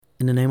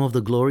In the name of the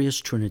glorious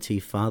Trinity,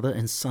 Father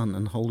and Son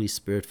and Holy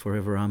Spirit,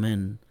 forever.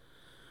 Amen.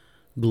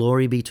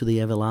 Glory be to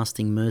the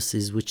everlasting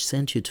mercies which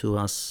sent you to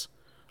us,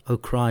 O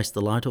Christ,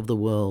 the light of the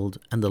world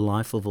and the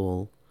life of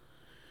all.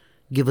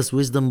 Give us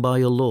wisdom by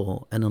your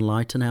law, and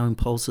enlighten our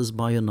impulses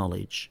by your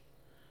knowledge.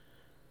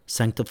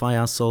 Sanctify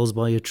our souls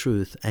by your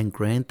truth, and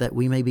grant that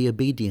we may be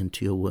obedient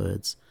to your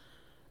words,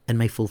 and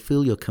may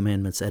fulfill your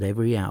commandments at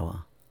every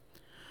hour.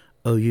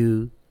 O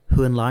you,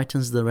 who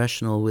enlightens the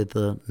rational with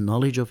the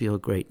knowledge of your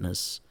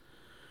greatness,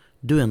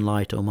 do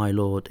enlighten, O my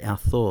Lord, our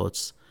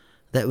thoughts,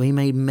 that we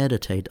may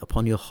meditate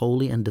upon your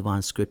holy and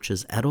divine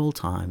scriptures at all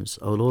times,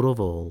 O Lord of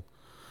all,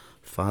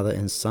 Father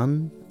and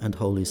Son and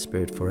Holy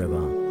Spirit,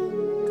 forever.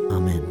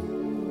 Amen.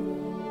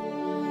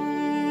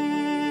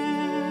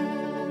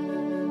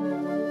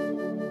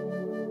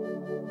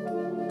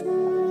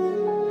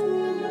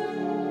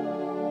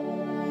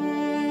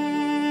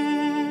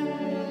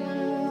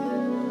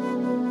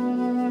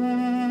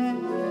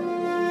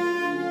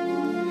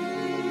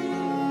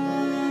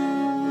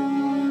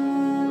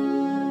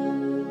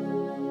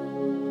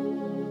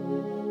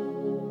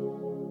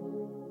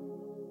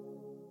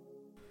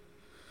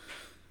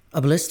 A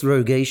blessed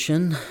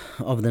rogation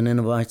of the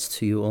Ninevites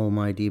to you all,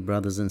 my dear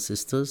brothers and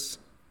sisters.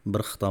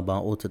 Those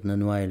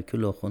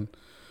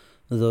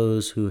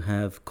who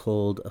have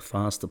called a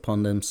fast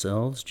upon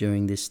themselves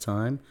during this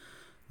time,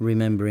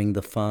 remembering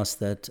the fast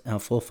that our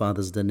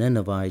forefathers, the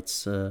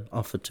Ninevites,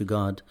 offered to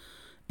God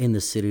in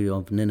the city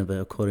of Nineveh,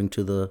 according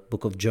to the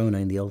book of Jonah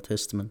in the Old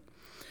Testament.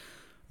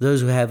 Those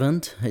who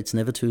haven't, it's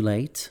never too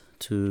late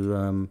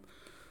to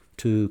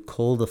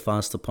call the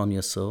fast upon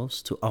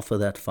yourselves, to offer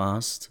that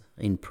fast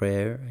in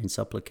prayer, in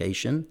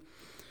supplication,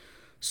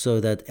 so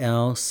that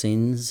our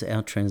sins,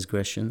 our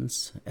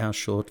transgressions, our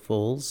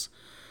shortfalls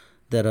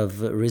that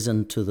have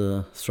risen to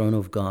the throne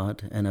of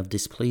God and have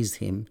displeased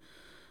him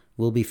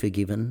will be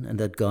forgiven, and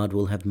that God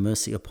will have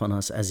mercy upon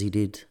us as he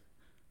did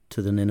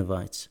to the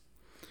Ninevites.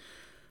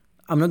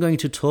 I'm not going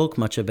to talk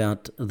much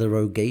about the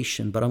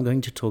rogation, but I'm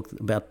going to talk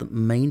about the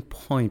main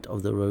point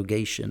of the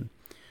rogation,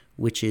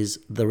 which is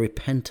the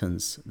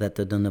repentance that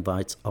the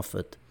Ninevites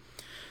offered.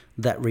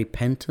 That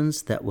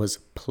repentance that was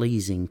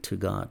pleasing to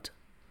God.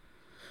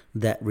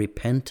 That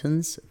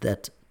repentance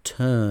that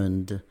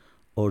turned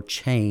or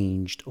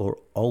changed or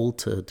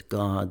altered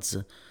God's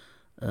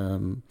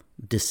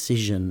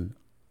decision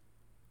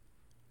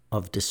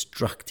of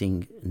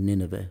destructing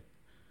Nineveh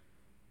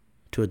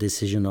to a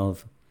decision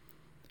of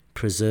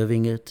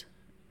preserving it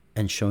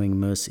and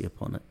showing mercy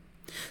upon it.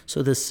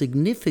 So the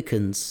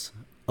significance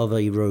of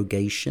a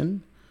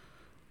rogation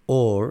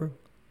or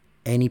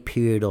any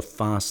period of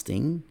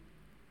fasting,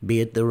 be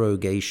it the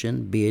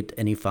rogation, be it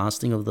any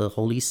fasting of the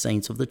holy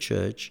saints of the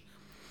church,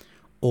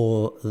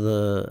 or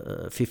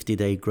the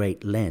 50-day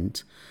Great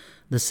Lent,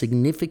 the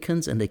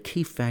significance and the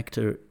key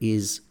factor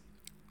is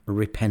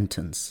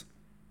repentance.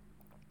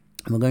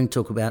 And we're going to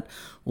talk about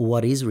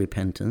what is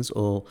repentance,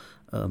 or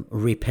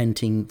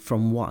repenting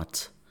from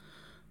what.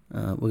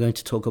 We're going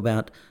to talk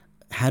about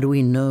how do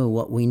we know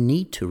what we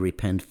need to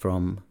repent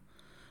from,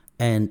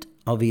 and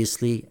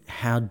obviously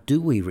how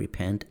do we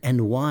repent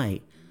and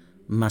why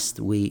must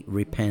we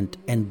repent,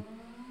 and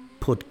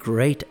put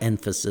great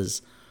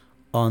emphasis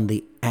on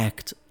the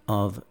act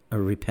of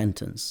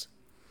repentance.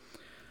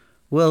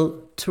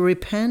 Well, to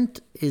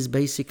repent is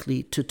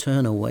basically to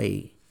turn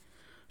away,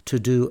 to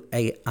do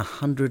a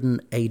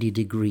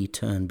 180-degree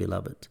turn,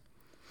 beloved.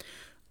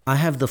 I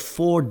have the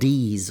 4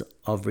 Ds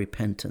of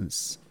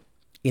repentance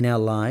in our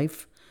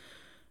life,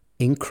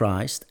 in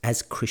Christ,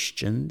 as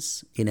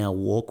Christians, in our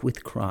walk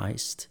with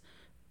Christ,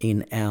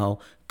 in our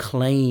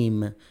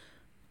claim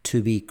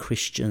to be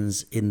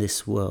Christians in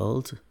this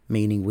world,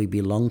 meaning we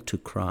belong to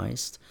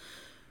Christ.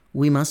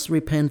 We must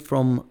repent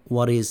from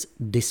what is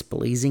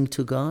displeasing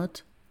to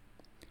God,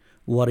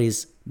 what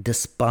is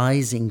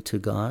despising to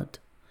God,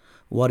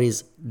 what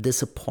is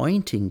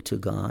disappointing to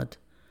God,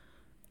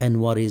 and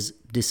what is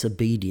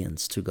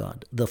disobedience to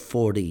God. The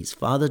 4 Ds.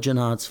 Father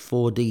Janard's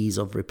 4 Ds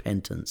of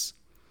repentance.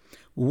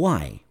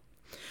 Why?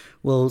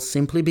 Well,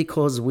 simply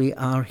because we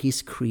are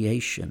his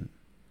creation.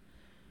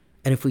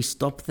 And if we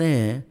stop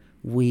there,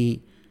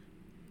 we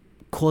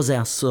cause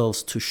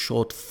ourselves to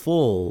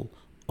shortfall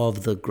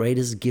of the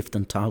greatest gift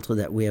and title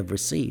that we have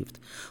received.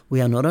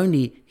 We are not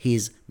only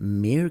his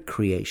mere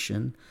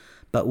creation,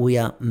 but we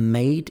are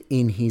made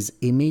in his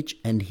image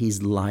and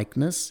his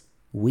likeness.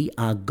 We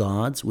are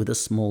God's with a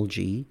small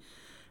g,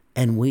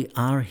 and we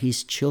are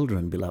his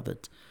children,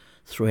 beloved,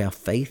 through our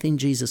faith in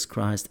Jesus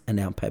Christ and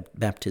our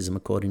baptism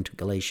according to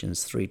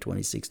Galatians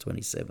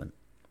 3:26-27.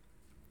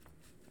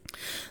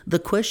 The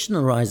question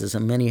arises,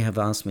 and many have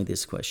asked me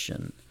this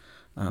question,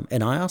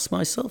 and I ask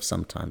myself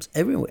sometimes.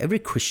 Every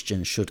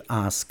Christian should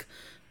ask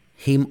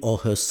him or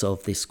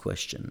herself this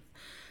question.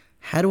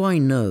 How do I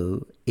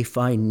know if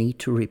I need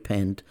to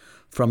repent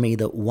from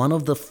either one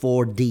of the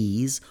 4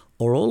 Ds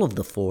or all of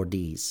the 4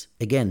 Ds?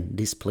 Again,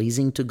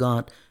 displeasing to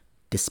God,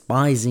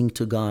 despising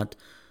to God,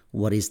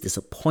 what is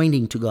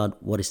disappointing to God,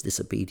 what is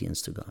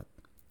disobedience to God?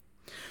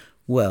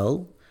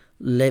 Well,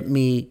 let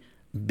me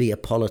be a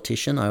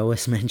politician, I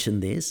always mention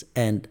this,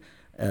 and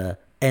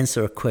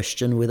answer a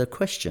question with a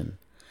question.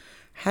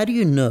 How do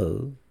you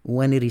know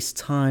when it is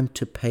time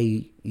to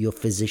pay your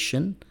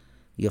physician,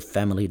 your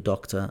family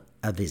doctor,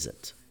 a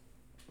visit?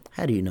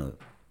 How do you know?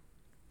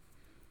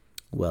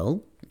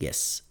 Well,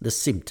 yes, the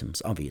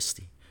symptoms,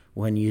 obviously.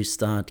 When you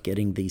start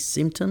getting these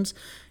symptoms,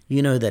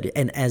 you know that,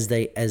 and as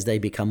they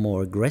become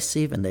more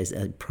aggressive and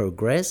they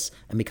progress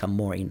and become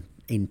more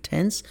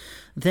intense,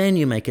 then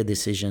you make a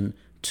decision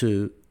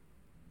to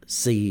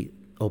see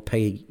or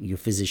pay your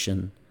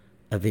physician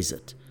a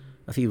visit.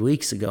 A few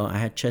weeks ago, I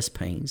had chest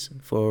pains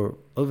for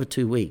over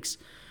 2 weeks,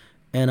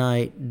 and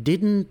I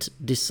didn't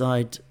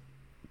decide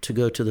to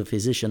go to the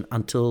physician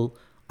until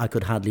I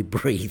could hardly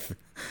breathe.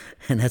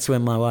 And that's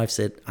when my wife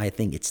said, I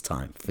think it's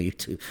time for you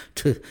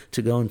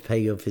to go and pay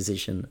your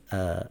physician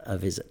a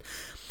visit.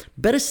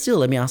 Better still,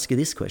 let me ask you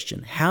this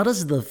question. How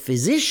does the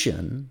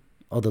physician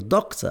or the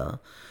doctor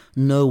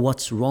know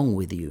what's wrong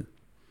with you?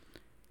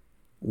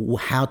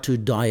 How to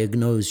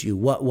diagnose you,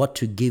 what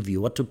to give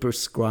you, what to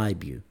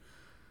prescribe you?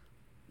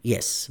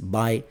 Yes,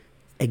 by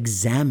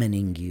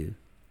examining you.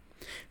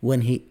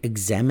 When he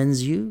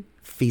examines you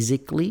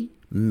physically,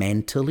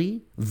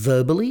 mentally,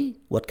 verbally,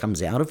 what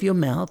comes out of your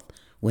mouth,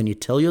 when you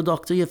tell your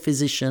doctor, your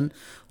physician,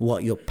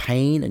 what your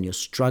pain and your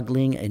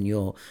struggling and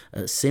your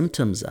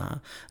symptoms are,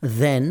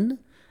 then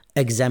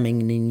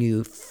examining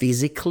you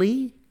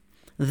physically,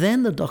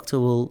 then the doctor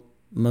will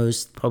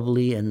most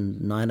probably,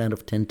 and 9 out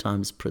of 10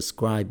 times,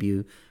 prescribe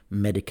you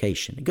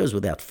medication. It goes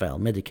without fail,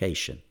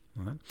 medication.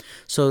 Right?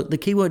 So the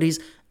key word is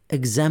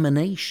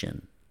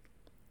examination.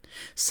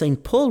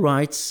 St. Paul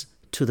writes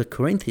to the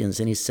Corinthians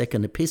in his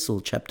second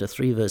epistle, chapter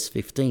 3, verse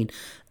 15,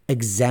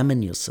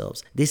 examine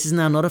yourselves. This is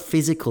now not a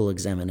physical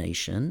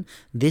examination.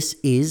 This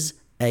is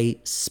a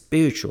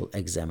spiritual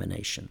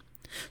examination.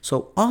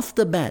 So off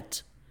the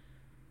bat,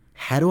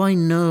 how do I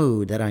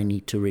know that I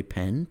need to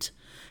repent?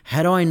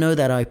 How do I know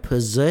that I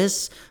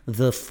possess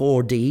the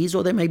 4 Ds,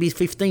 or there may be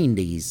 15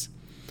 Ds,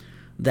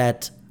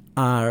 that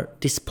are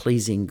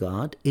displeasing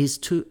God? Is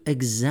to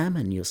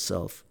examine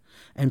yourself.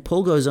 And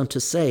Paul goes on to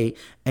say,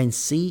 and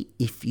see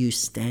if you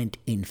stand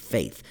in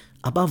faith.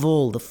 Above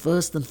all, the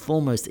first and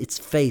foremost, it's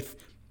faith.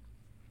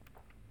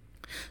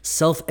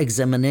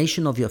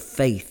 Self-examination of your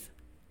faith.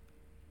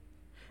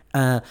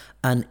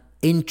 An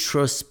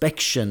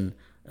introspection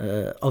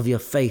of your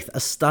faith. A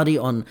study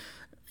on,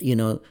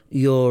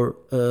 your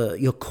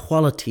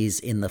qualities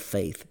in the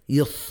faith,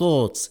 your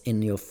thoughts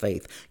in your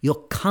faith, your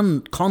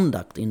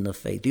conduct in the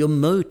faith, your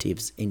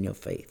motives in your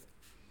faith.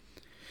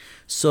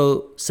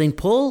 So St.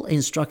 Paul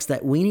instructs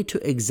that we need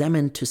to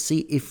examine to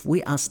see if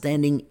we are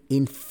standing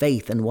in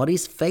faith. And what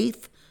is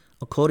faith?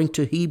 According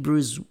to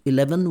Hebrews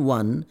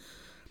 11:1,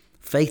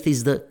 faith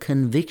is the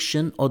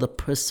conviction or the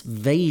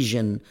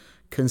persuasion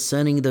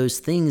concerning those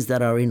things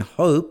that are in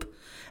hope,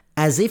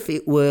 as if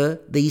it were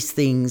these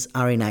things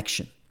are in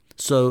action.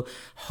 So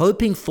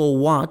hoping for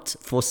what?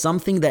 For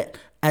something that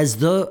as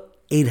though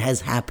it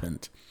has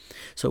happened.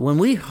 So when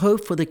we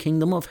hope for the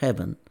kingdom of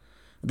heaven,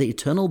 the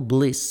eternal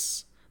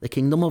bliss, the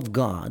kingdom of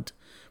God,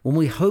 when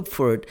we hope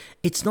for it,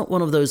 it's not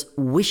one of those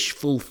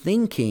wishful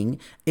thinking.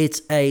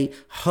 It's a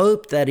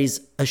hope that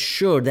is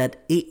assured that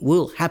it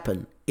will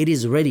happen. It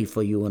is ready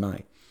for you and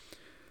I.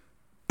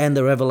 And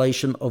the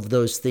revelation of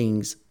those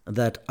things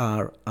that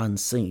are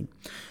unseen.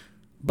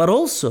 But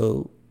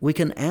also, we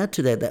can add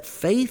to that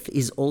faith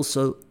is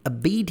also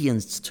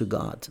obedience to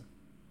God,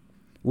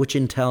 which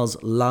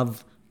entails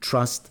love,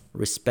 trust,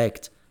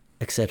 respect,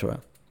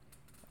 etc.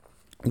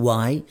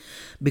 Why?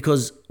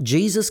 Because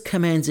Jesus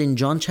commands in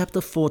John chapter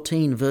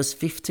 14, verse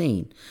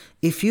 15,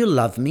 if you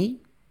love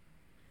me,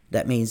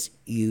 that means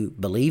you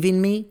believe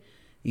in me,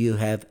 you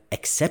have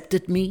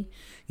accepted me,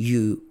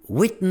 you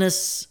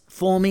witness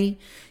for me,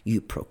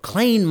 you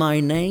proclaim my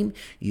name,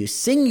 you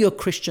sing your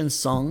Christian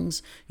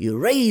songs, you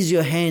raise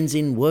your hands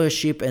in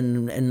worship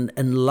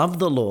and love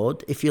the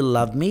Lord. If you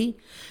love me,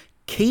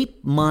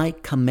 keep my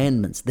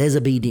commandments. There's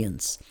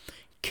obedience.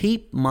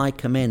 Keep my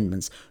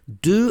commandments.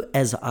 Do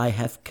as I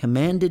have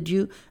commanded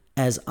you,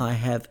 as I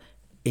have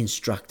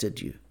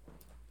instructed you.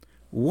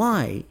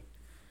 Why?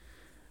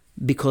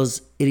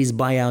 Because it is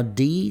by our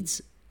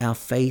deeds our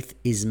faith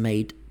is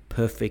made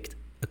perfect,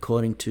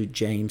 according to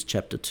James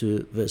chapter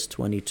 2, verse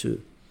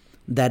 22.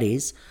 That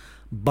is,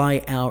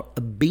 by our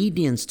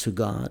obedience to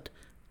God,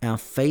 our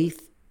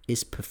faith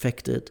is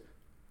perfected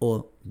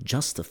or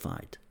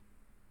justified.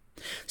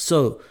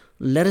 So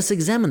let us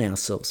examine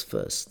ourselves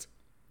first.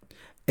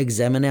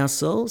 Examine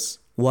ourselves.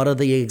 What are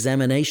the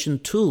examination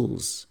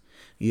tools?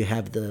 You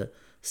have the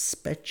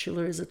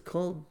spatula, is it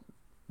called?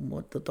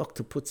 What the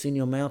doctor puts in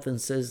your mouth and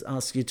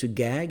asks you to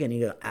gag, and you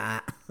go,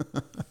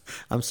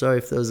 I'm sorry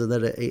if those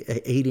that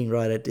are eating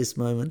right at this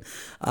moment,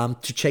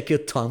 to check your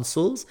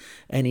tonsils,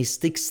 and he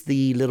sticks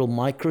the little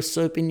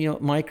microscope in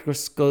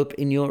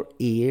your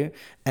ear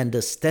and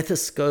the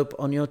stethoscope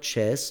on your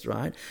chest,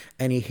 right?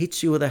 And he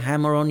hits you with a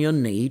hammer on your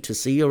knee to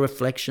see your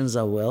reflections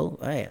are well.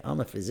 Hey, I'm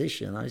a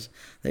physician.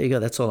 There you go.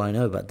 That's all I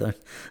know about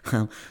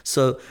that.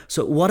 So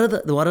what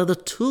are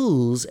the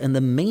tools and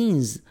the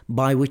means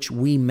by which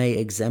we may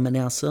examine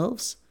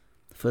ourselves?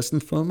 First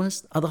and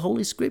foremost are the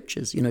Holy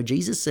Scriptures.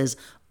 Jesus says,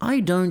 I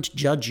don't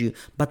judge you,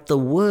 but the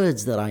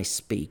words that I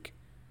speak,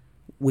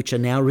 which are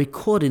now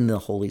recorded in the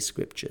Holy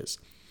Scriptures,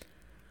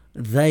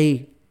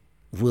 they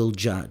will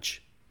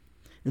judge.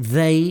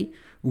 They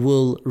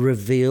will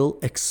reveal,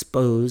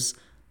 expose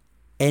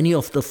any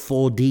of the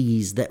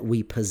 4Ds that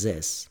we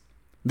possess.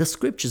 The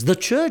Scriptures, the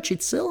church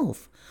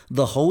itself,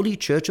 the holy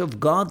church of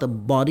God, the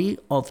body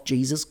of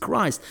Jesus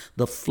Christ,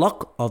 the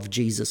flock of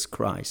Jesus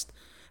Christ.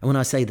 And when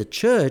I say the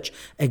church,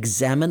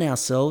 examine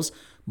ourselves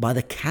by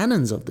the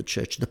canons of the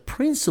church, the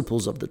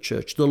principles of the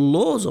church, the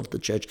laws of the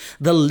church,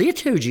 the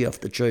liturgy of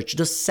the church,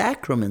 the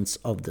sacraments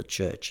of the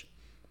church.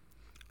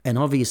 And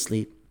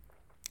obviously,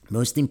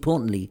 most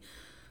importantly,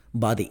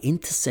 by the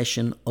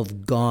intercession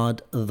of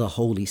God the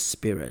Holy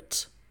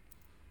Spirit.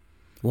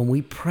 When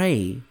we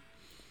pray,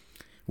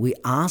 we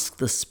ask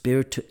the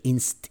Spirit to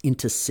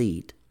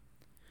intercede.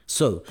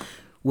 So,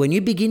 when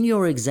you begin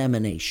your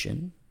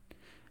examination,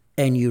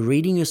 and you're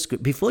reading your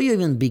script, before you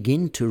even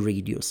begin to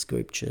read your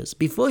scriptures,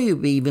 before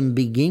you even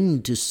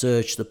begin to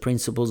search the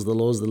principles, the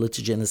laws, the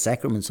liturgy, and the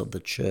sacraments of the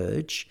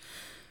church,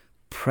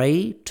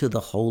 pray to the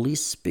Holy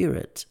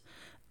Spirit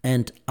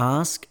and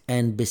ask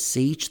and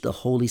beseech the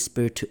Holy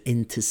Spirit to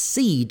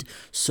intercede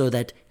so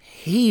that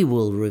He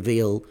will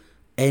reveal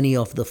any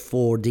of the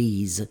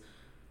 4Ds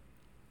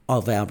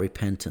of our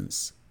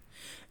repentance.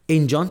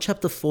 In John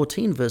chapter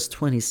 14, verse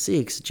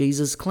 26,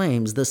 Jesus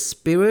claims, the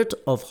Spirit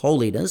of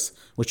holiness,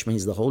 which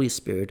means the Holy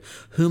Spirit,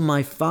 whom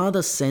my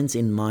Father sends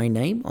in my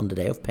name on the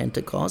day of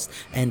Pentecost,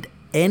 and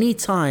any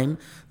time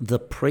the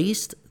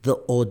priest, the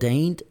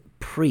ordained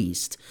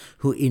priest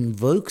who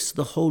invokes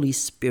the Holy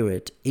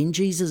Spirit in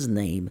Jesus'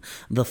 name,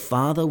 the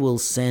Father will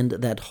send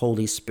that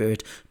Holy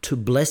Spirit to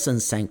bless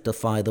and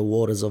sanctify the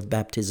waters of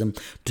baptism,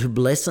 to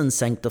bless and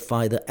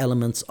sanctify the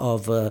elements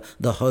of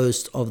the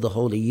host of the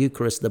Holy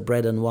Eucharist, the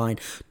bread and wine,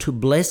 to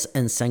bless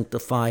and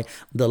sanctify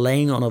the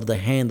laying on of the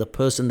hand, the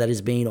person that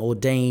is being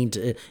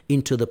ordained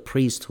into the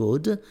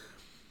priesthood.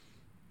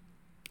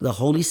 The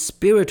Holy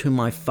Spirit, whom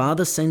my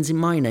Father sends in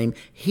my name,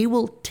 He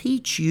will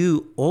teach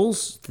you all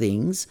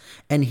things,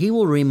 and He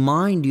will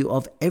remind you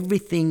of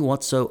everything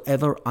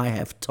whatsoever I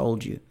have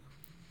told you.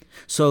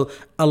 So,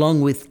 along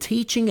with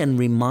teaching and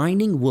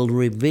reminding, will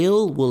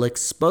reveal, will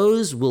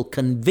expose, will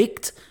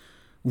convict,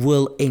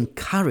 will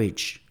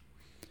encourage.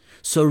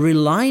 So,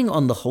 relying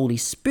on the Holy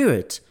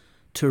Spirit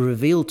to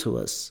reveal to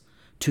us,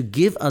 to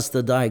give us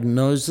the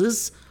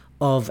diagnosis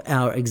of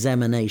our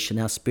examination,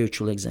 our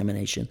spiritual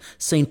examination.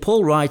 St.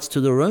 Paul writes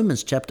to the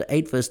Romans chapter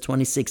 8, verse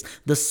 26,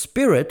 the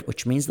Spirit,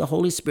 which means the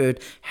Holy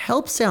Spirit,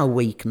 helps our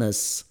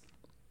weakness.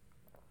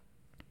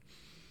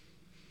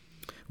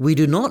 We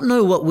do not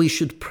know what we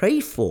should pray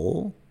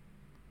for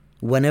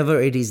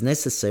whenever it is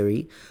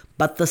necessary,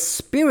 but the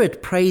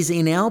Spirit prays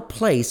in our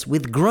place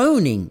with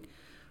groaning,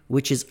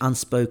 which is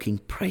unspoken.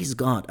 Praise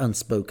God,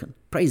 unspoken.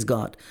 Praise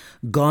God.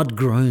 God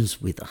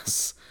groans with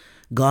us.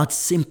 God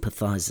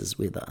sympathizes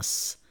with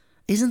us.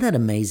 Isn't that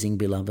amazing,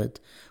 beloved?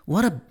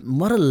 What a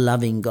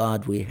loving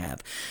God we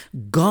have.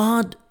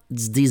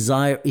 God's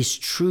desire is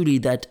truly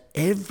that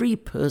every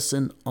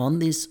person on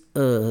this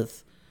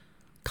earth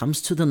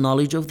comes to the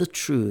knowledge of the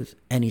truth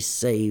and is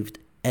saved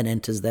and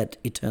enters that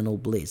eternal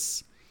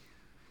bliss.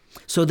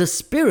 So the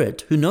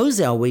Spirit, who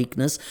knows our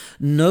weakness,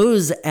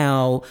 knows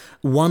our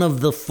one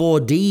of the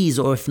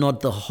 4Ds, or if not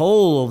the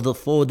whole of the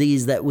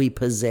 4Ds that we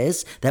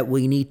possess, that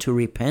we need to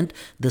repent,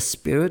 the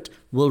Spirit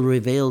will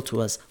reveal to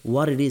us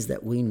what it is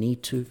that we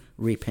need to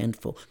repent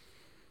for.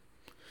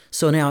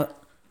 So now,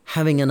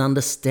 having an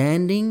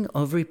understanding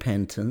of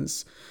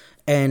repentance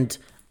and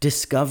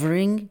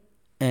discovering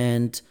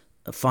and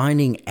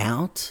finding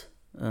out,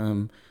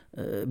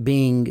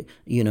 being,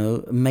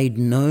 made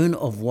known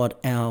of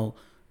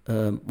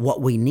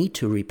what we need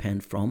to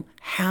repent from,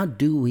 how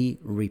do we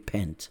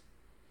repent?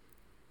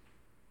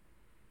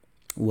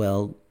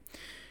 Well,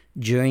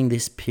 during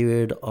this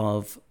period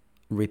of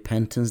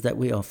repentance that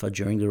we offer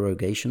during the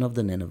rogation of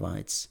the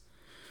Ninevites,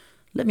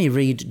 let me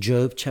read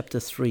Job chapter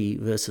 3,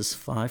 verses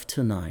 5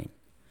 to 9.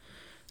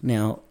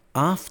 Now,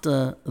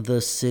 after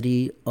the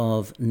city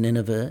of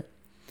Nineveh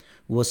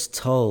was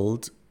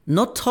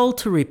not told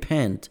to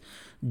repent,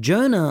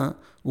 Jonah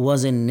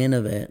was in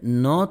Nineveh,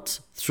 not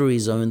through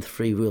his own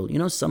free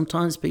will.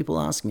 Sometimes people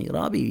ask me,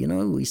 Rabbi,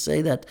 we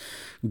say that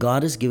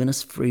God has given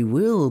us free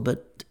will,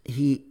 but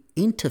He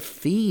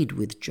interfered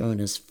with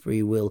Jonah's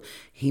free will.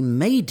 He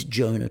made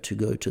Jonah to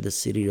go to the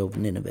city of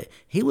Nineveh.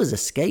 He was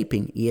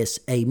escaping. Yes,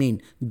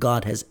 amen.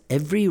 God has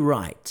every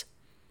right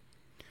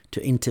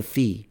to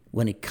interfere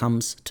when it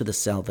comes to the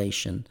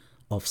salvation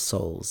of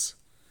souls.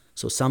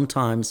 So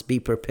sometimes be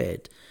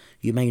prepared.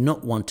 You may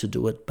not want to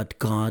do it, but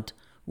God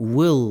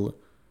will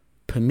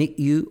permit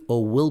you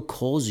or will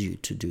cause you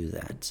to do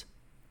that.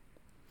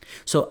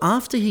 So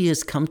after he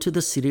has come to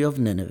the city of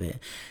Nineveh,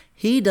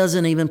 he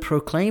doesn't even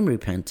proclaim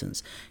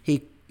repentance.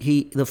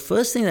 The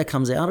first thing that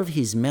comes out of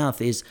his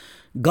mouth is,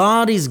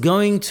 God is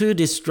going to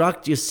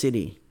destruct your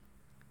city.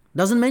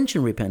 Doesn't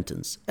mention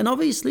repentance. And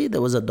obviously there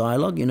was a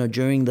dialogue,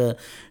 during the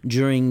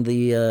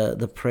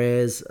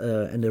prayers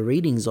and the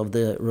readings of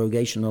the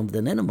rogation of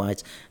the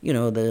Ninevites.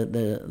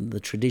 The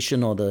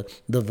tradition or the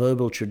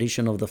verbal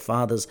tradition of the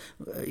fathers,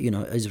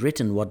 is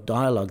written what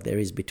dialogue there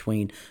is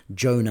between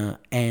Jonah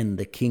and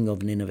the king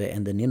of Nineveh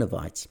and the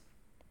Ninevites.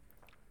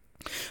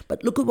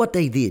 But look at what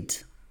they did.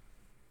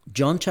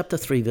 John chapter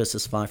 3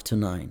 verses 5 to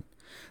 9.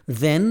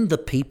 Then the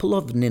people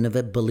of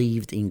Nineveh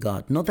believed in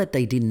God. Not that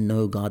they didn't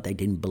know God, they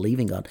didn't believe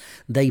in God.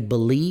 They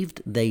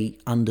believed, they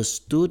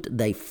understood,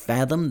 they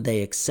fathomed,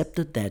 they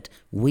accepted that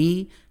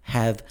we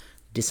have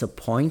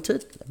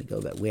disappointed. Let me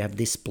go back. We have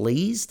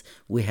displeased,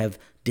 we have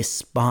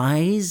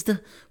despised,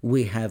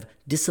 we have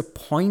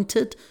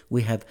disappointed,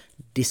 we have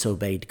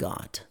disobeyed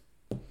God.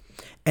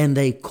 And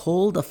they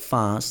called a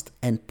fast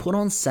and put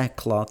on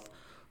sackcloth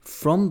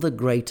from the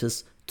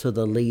greatest to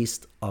the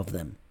least of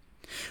them.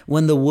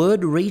 When the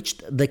word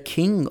reached the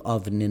king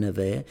of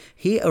Nineveh,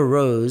 he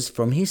arose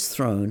from his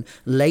throne,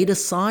 laid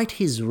aside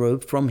his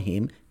robe from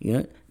him.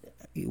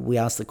 We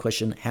ask the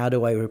question, how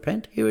do I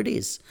repent? Here it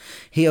is.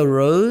 He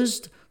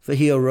arose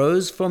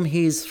from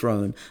his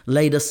throne,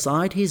 laid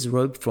aside his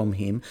robe from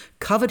him,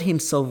 covered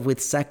himself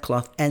with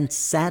sackcloth, and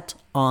sat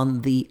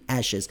on the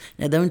ashes.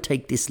 Now, don't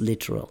take this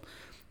literal.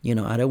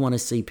 I don't want to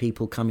see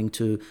people coming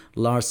to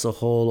Larsa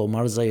Hall or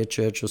Marzaya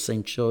Church or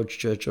St. George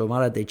Church or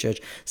Marade Church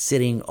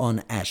sitting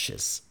on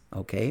ashes,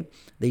 okay?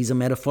 These are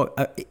metaphor.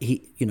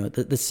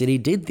 The city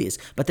did this,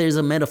 but there's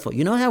a metaphor.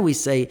 You know how we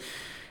say,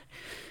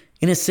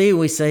 in a sea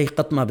we say,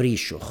 Qatma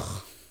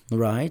brishuch,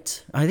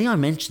 right? I think I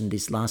mentioned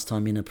this last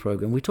time in a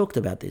program. We talked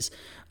about this.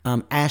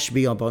 Ash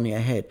be upon your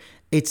head.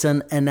 It's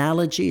an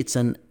analogy. It's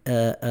an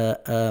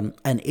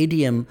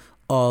idiom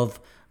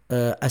of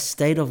a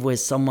state of where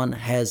someone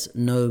has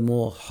no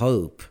more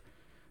hope.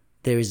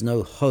 There is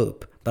no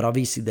hope, but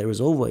obviously there is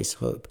always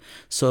hope.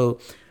 So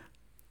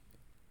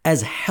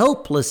as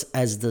helpless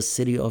as the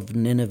city of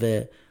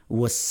Nineveh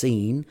was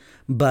seen,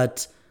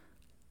 but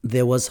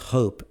there was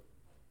hope,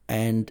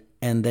 and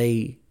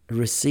they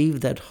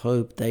received that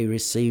hope, they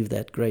received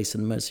that grace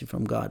and mercy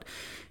from God.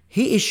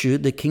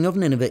 The king of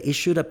Nineveh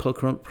issued a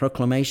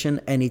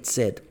proclamation, and it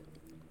said,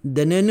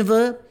 in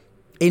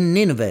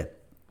Nineveh,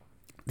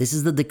 this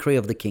is the decree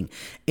of the king.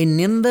 In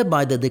Nineveh,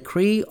 by the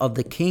decree of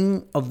the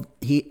king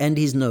and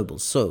his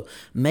nobles. So,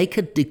 make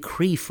a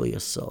decree for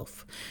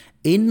yourself.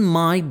 In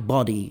my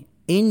body,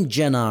 in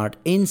Gennard,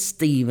 in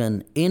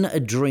Stephen, in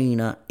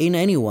Adrena, in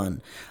anyone,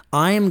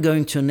 I am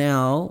going to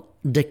now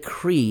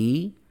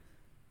decree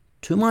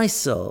to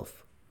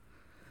myself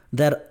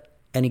that,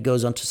 and he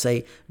goes on to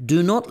say,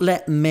 do not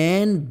let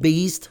man,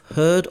 beast,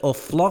 herd, or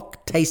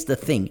flock taste the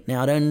thing.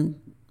 Now, I don't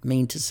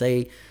mean to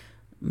say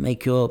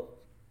make your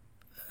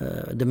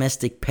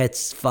domestic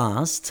pets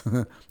fast,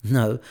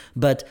 no,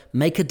 but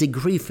make a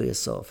decree for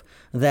yourself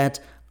that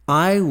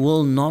I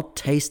will not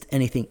taste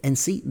anything. And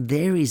see,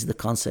 there is the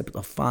concept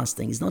of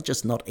fasting. It's not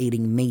just not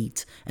eating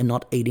meat and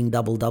not eating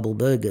double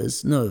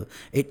burgers. No,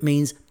 it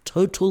means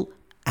total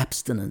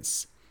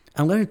abstinence.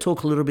 I'm going to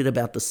talk a little bit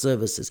about the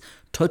services.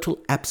 Total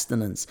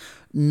abstinence.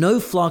 No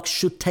flock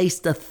should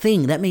taste a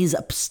thing. That means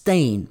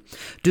abstain.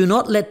 Do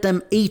not let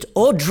them eat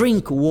or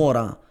drink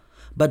water,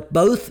 but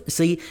both,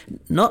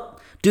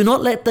 do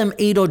not let them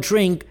eat or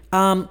drink.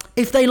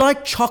 If they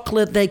like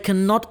chocolate, they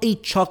cannot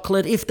eat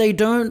chocolate. If they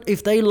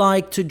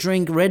like to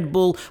drink Red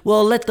Bull,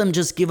 well, let them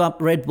just give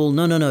up Red Bull.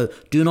 No.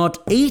 Do not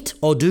eat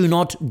or do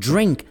not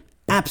drink.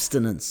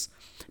 Abstinence.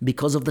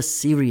 Because of the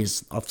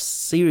seriousness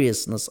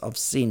of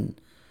sin.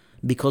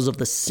 Because of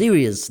the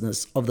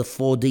seriousness of the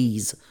 4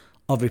 Ds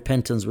of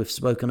repentance we've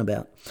spoken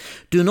about.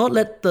 Do not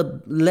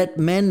let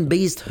men,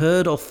 beast,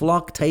 herd, or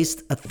flock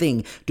taste a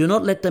thing. Do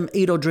not let them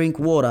eat or drink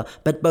water,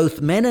 but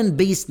both men and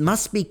beast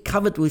must be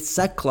covered with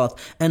sackcloth,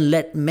 and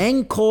let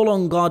men call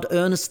on God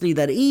earnestly,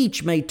 that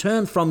each may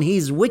turn from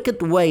his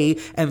wicked way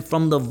and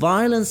from the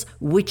violence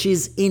which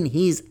is in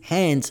his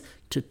hands.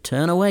 To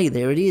turn away,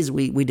 there it is.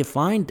 We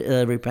defined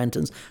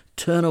repentance.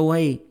 Turn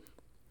away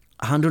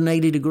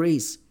 180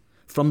 degrees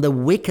from the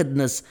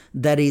wickedness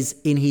that is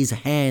in his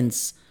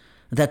hands.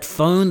 That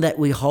phone that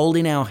we hold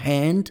in our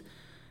hand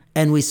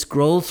and we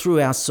scroll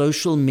through our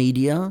social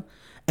media,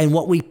 and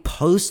what we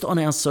post on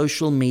our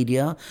social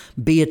media,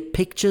 be it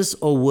pictures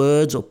or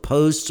words or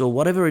posts or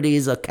whatever it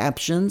is, or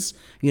captions,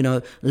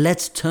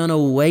 let's turn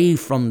away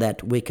from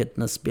that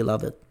wickedness,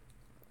 beloved.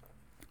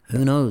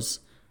 Who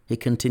knows? He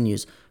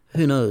continues.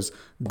 Who knows?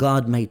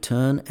 God may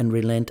turn and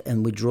relent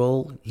and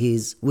withdraw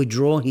his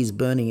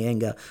burning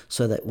anger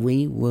so that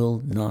we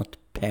will not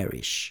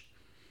perish.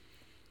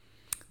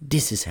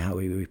 This is how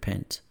we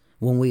repent.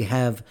 When we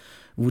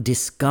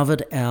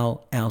discovered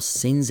our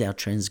sins, our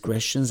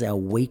transgressions, our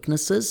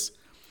weaknesses,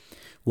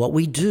 What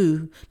we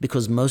do,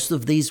 because most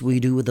of these we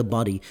do with the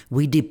body,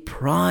 we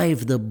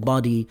deprive the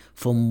body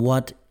from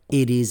what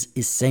it is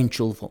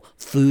essential for,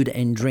 food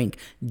and drink.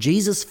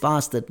 Jesus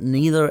fasted,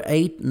 neither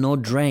ate nor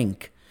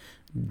drank.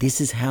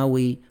 This is how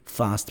we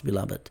fast,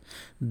 beloved.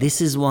 This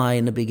is why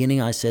in the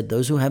beginning I said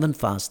those who haven't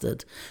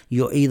fasted,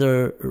 you've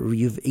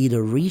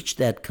either reached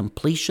that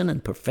completion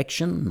and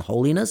perfection and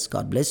holiness.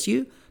 God bless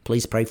you.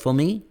 Please pray for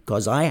me,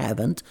 because I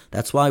haven't.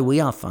 That's why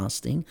we are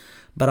fasting.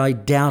 But I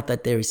doubt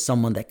that there is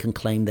someone that can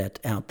claim that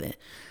out there.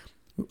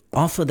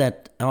 Offer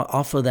that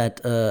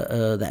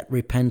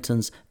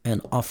repentance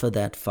and offer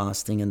that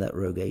fasting and that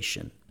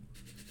rogation.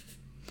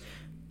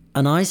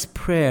 A nice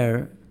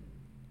prayer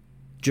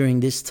during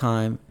this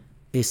time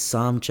is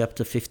Psalm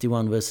chapter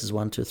 51, verses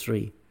 1 to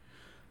 3.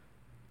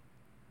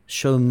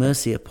 Show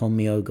mercy upon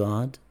me, O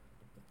God,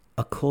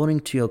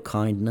 according to your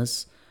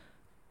kindness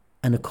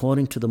and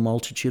according to the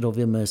multitude of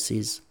your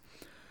mercies.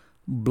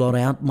 Blot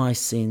out my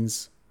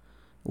sins,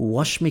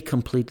 wash me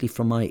completely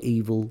from my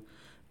evil,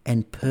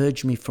 and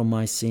purge me from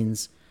my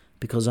sins,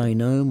 because I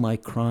know my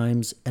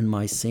crimes and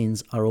my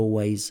sins are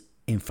always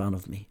in front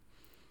of me.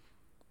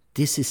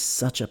 This is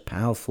such a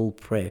powerful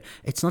prayer.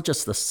 It's not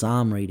just a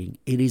psalm reading,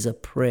 it is a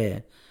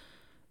prayer.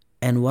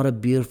 And what a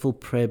beautiful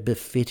prayer,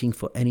 befitting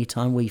for any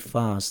time we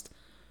fast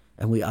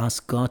and we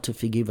ask God to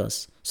forgive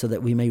us so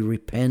that we may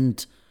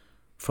repent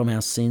from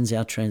our sins,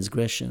 our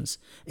transgressions.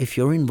 If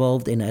you're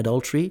involved in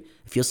adultery,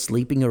 if you're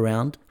sleeping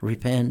around,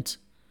 repent.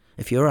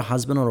 If you're a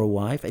husband or a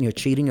wife and you're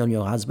cheating on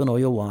your husband or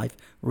your wife,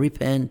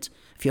 repent.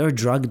 If you're a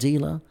drug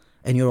dealer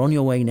and you're on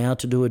your way now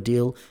to do a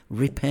deal,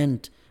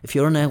 repent. If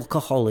you're an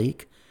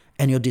alcoholic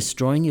and you're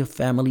destroying your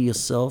family,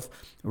 yourself,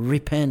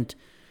 repent.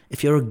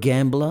 If you're a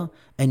gambler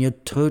and you're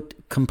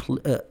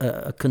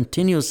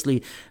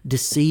continuously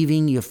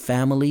deceiving your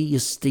family, you're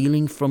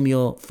stealing from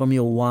your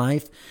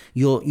wife,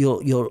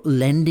 you're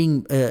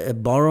lending,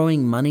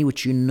 borrowing money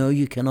which you know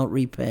you cannot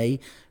repay,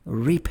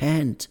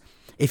 repent.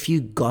 If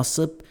you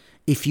gossip,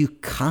 if you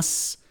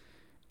cuss,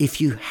 if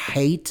you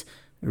hate,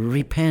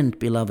 repent,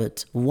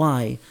 beloved.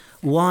 Why?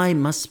 Why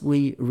must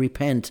we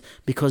repent?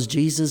 Because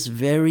Jesus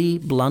very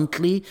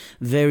bluntly,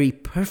 very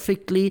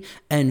perfectly,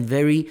 and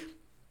very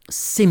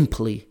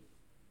simply,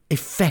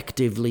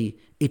 effectively,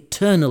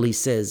 eternally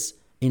says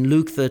in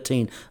Luke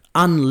 13,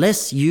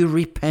 unless you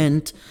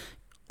repent,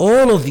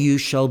 all of you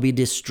shall be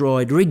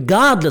destroyed,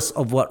 regardless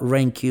of what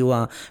rank you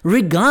are,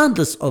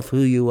 regardless of who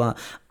you are.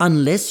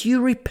 Unless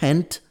you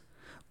repent,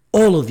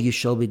 all of you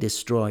shall be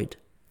destroyed.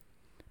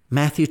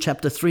 Matthew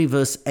chapter 3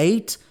 verse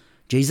 8,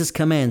 Jesus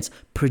commands,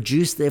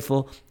 produce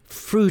therefore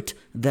fruit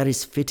that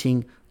is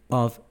fitting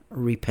of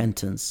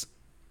repentance.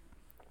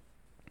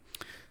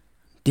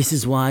 This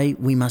is why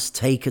we must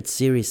take it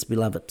serious,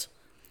 beloved.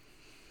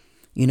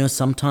 You know,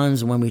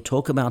 sometimes when we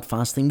talk about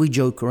fasting, we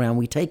joke around,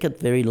 we take it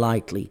very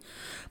lightly.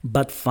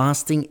 But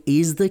fasting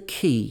is the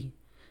key,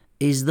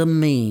 is the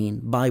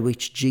mean by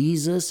which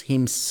Jesus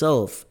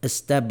himself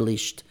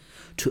established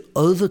to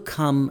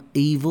overcome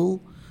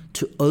evil,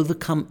 to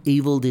overcome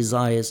evil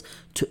desires,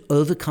 to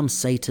overcome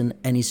Satan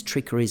and his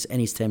trickeries and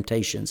his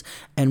temptations.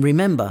 And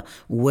remember,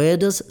 where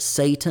does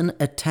Satan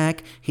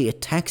attack? He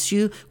attacks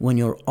you when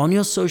you're on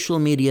your social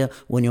media,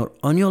 when you're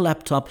on your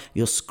laptop,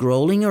 you're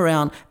scrolling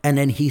around, and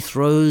then he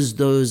throws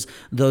those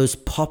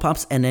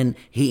pop-ups and then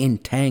he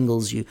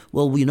entangles you.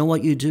 Well, you know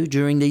what you do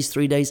during these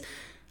 3 days?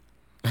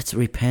 Let's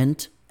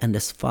repent and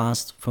let's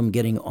fast from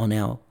getting on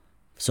our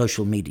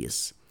social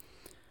medias.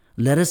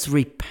 Let us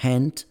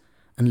repent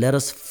and let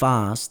us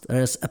fast.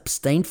 Let us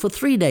abstain for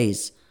 3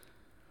 days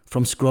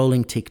from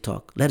scrolling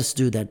TikTok. Let us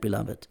do that,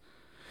 beloved.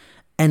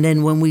 And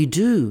then when we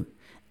do,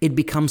 it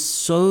becomes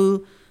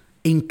so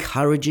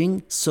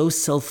encouraging, so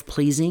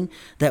self-pleasing,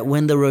 that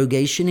when the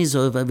rogation is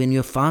over, when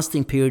your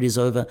fasting period is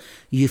over,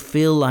 you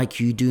feel like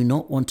you do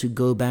not want to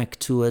go back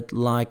to it,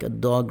 like a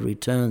dog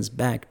returns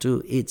back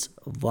to its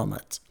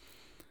vomit.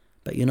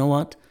 But you know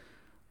what?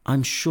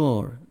 I'm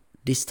sure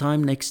this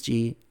time next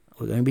year,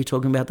 we're going to be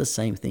talking about the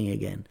same thing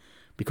again,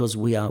 because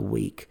we are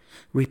weak.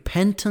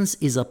 Repentance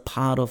is a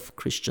part of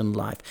Christian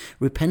life.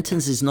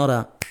 Repentance is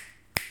not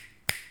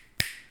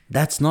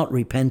that's not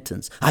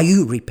repentance. Are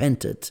you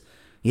repented?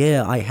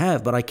 Yeah, I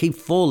have, but I keep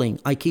falling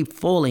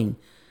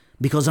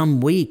because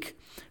I'm weak.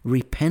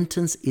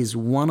 Repentance is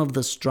one of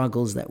the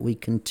struggles that we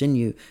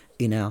continue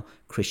in our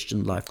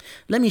Christian life.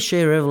 Let me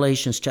share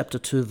Revelations chapter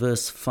 2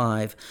 verse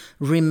 5.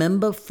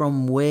 Remember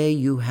from where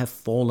you have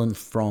fallen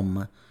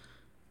from.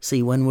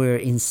 See, when we're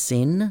in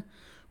sin,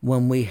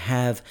 when we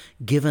have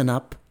given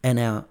up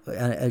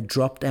and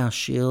dropped our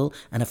shield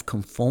and have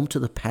conformed to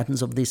the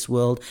patterns of this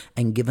world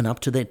and given up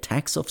to the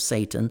attacks of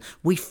Satan,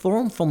 we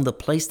form from the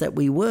place that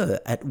we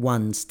were at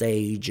one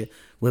stage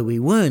where we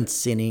weren't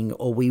sinning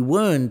or we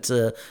weren't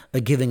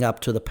giving up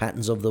to the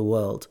patterns of the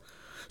world.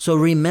 So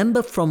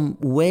remember from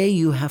where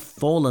you have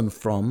fallen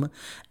from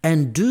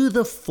and do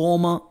the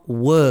former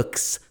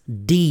works,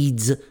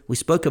 deeds. We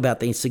spoke about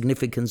the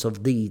significance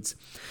of deeds.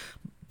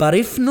 But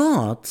if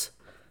not,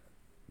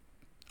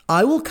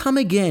 I will come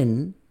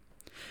again,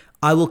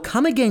 I will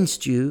come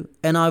against you,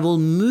 and I will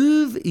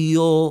move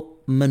your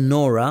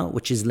menorah,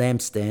 which is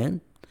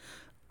lampstand,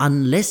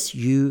 unless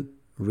you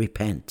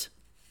repent.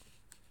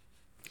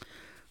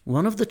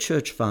 One of the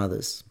church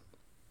fathers,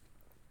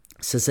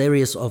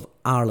 Caesarius of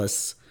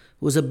Arles,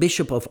 who was a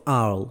bishop of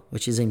Arles,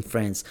 which is in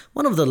France,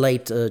 one of the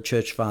late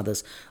church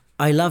fathers,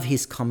 I love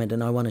his comment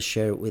and I want to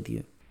share it with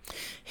you.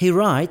 He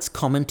writes,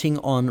 commenting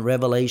on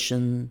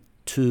Revelation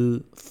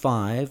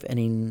 2:5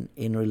 and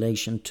in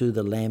relation to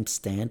the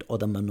lampstand or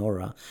the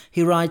menorah,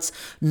 he writes,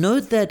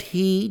 note that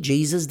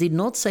Jesus, did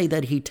not say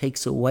that he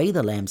takes away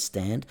the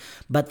lampstand,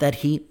 but that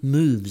he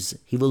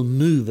will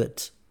move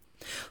it.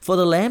 For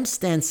the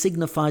lampstand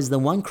signifies the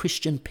one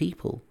Christian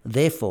people.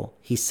 Therefore,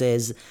 he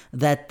says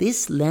that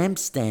this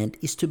lampstand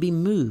is to be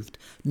moved,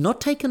 not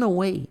taken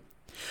away,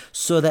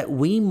 so that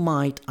we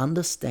might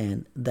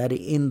understand that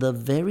in the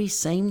very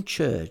same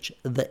church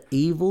the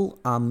evil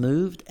are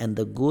moved and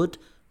the good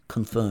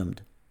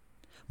confirmed.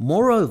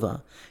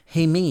 Moreover,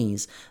 he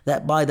means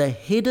that by the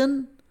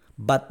hidden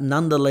but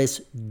nonetheless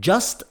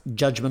just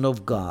judgment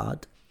of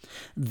God,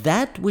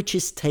 that which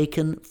is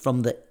taken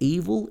from the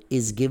evil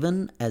is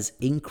given as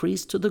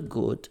increase to the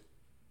good.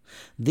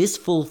 This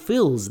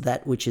fulfills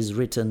that which is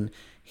written,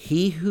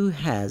 he who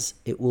has,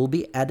 it will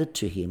be added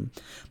to him,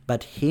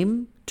 but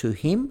to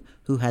him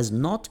who has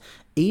not,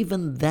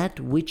 even that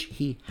which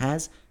he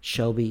has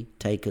shall be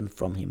taken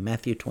from him.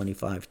 Matthew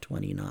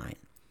 25:29.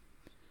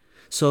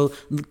 So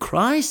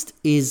Christ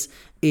is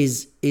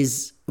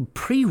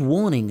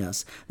pre-warning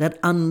us that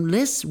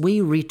unless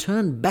we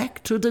return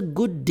back to the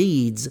good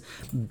deeds,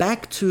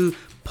 back to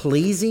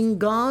pleasing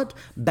God,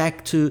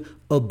 back to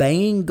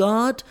obeying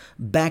God,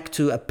 back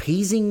to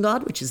appeasing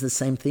God, which is the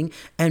same thing,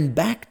 and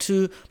back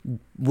to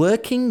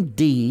working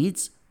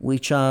deeds,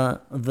 which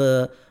are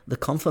the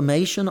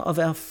confirmation of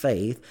our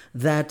faith,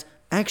 that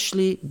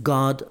actually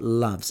God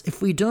loves.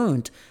 If we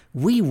don't,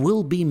 we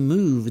will be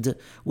moved.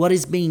 What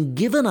is being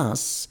given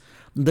us,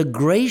 the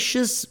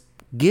gracious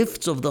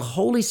gifts of the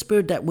Holy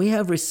Spirit that we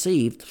have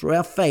received through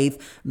our faith,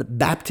 the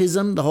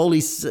baptism, the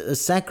holy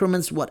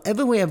sacraments,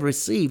 whatever we have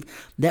received,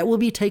 that will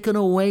be taken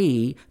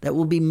away, that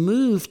will be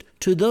moved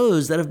to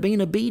those that have been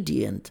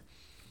obedient.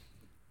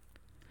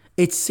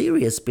 It's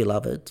serious,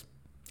 beloved.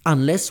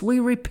 Unless we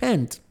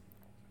repent,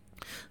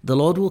 the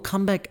Lord will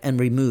come back and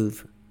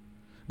remove.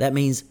 That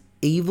means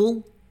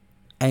evil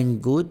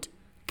and good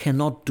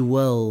cannot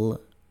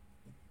dwell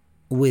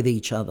with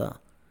each other.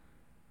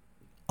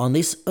 On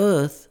this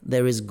earth,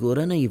 there is good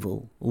and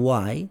evil.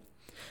 Why?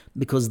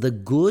 Because the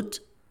good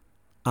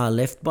are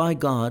left by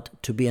God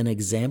to be an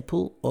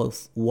example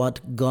of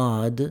what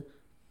God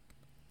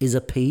is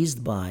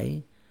appeased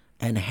by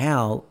and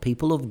how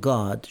people of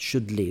God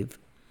should live.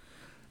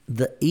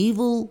 The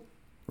evil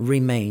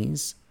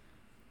remains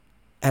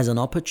as an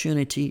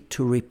opportunity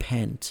to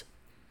repent.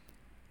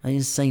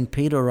 And St.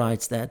 Peter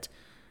writes that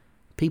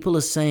people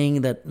are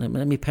saying that,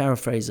 let me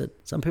paraphrase it.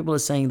 Some people are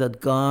saying that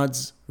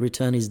God's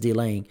return is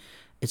delaying.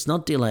 It's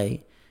not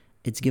delay.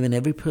 It's given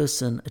every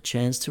person a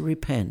chance to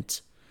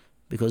repent,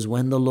 because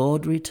when the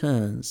Lord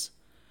returns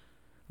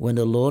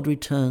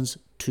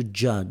to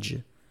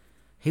judge,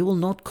 he will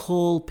not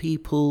call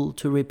people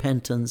to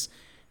repentance.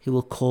 He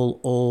will call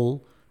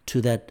all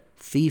to that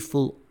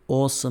fearful,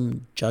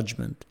 awesome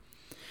judgment.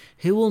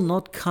 He will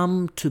not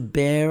come to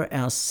bear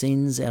our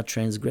sins, our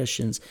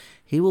transgressions.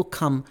 He will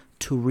come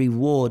to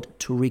reward,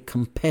 to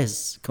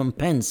recompense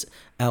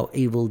our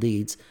evil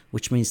deeds,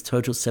 which means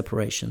total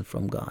separation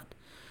from God.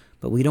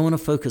 But we don't want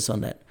to focus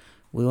on that.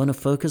 We want to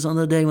focus on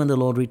the day when the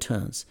Lord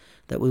returns,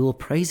 that we will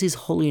praise his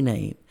holy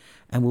name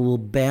and we will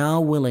bow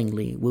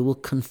willingly. We will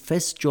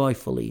confess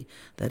joyfully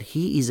that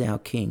he is our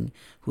King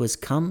who has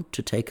come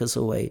to take us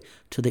away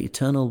to the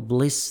eternal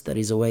bliss that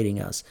is awaiting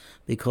us,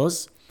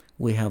 because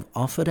we have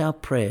offered our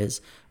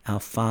prayers, our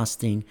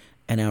fasting,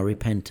 and our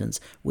repentance.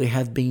 We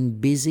have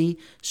been busy,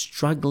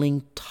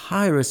 struggling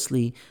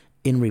tirelessly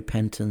in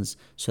repentance,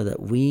 so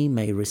that we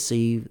may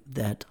receive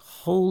that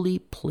holy,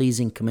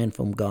 pleasing command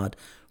from God.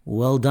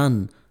 Well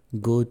done,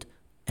 good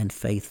and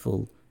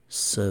faithful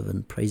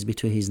servant. Praise be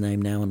to his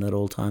name now and at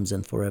all times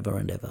and forever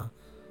and ever.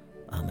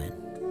 Amen.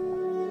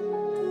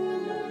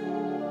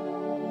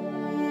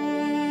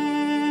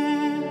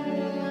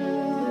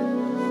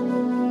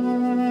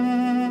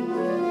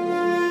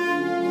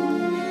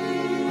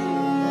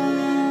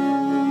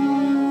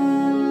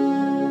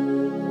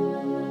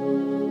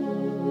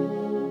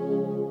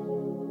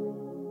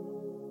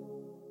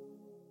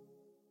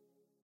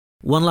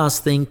 One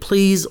last thing,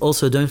 please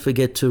also don't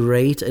forget to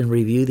rate and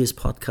review this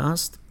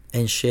podcast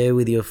and share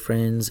with your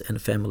friends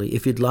and family.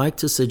 If you'd like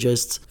to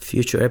suggest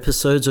future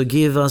episodes or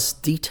give us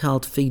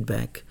detailed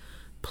feedback,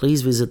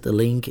 please visit the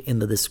link in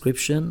the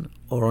description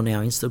or on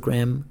our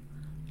Instagram,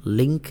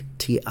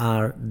 Linktr.ee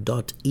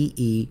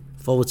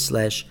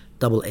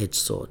 /double-edged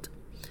sword.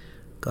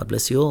 God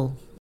bless you all.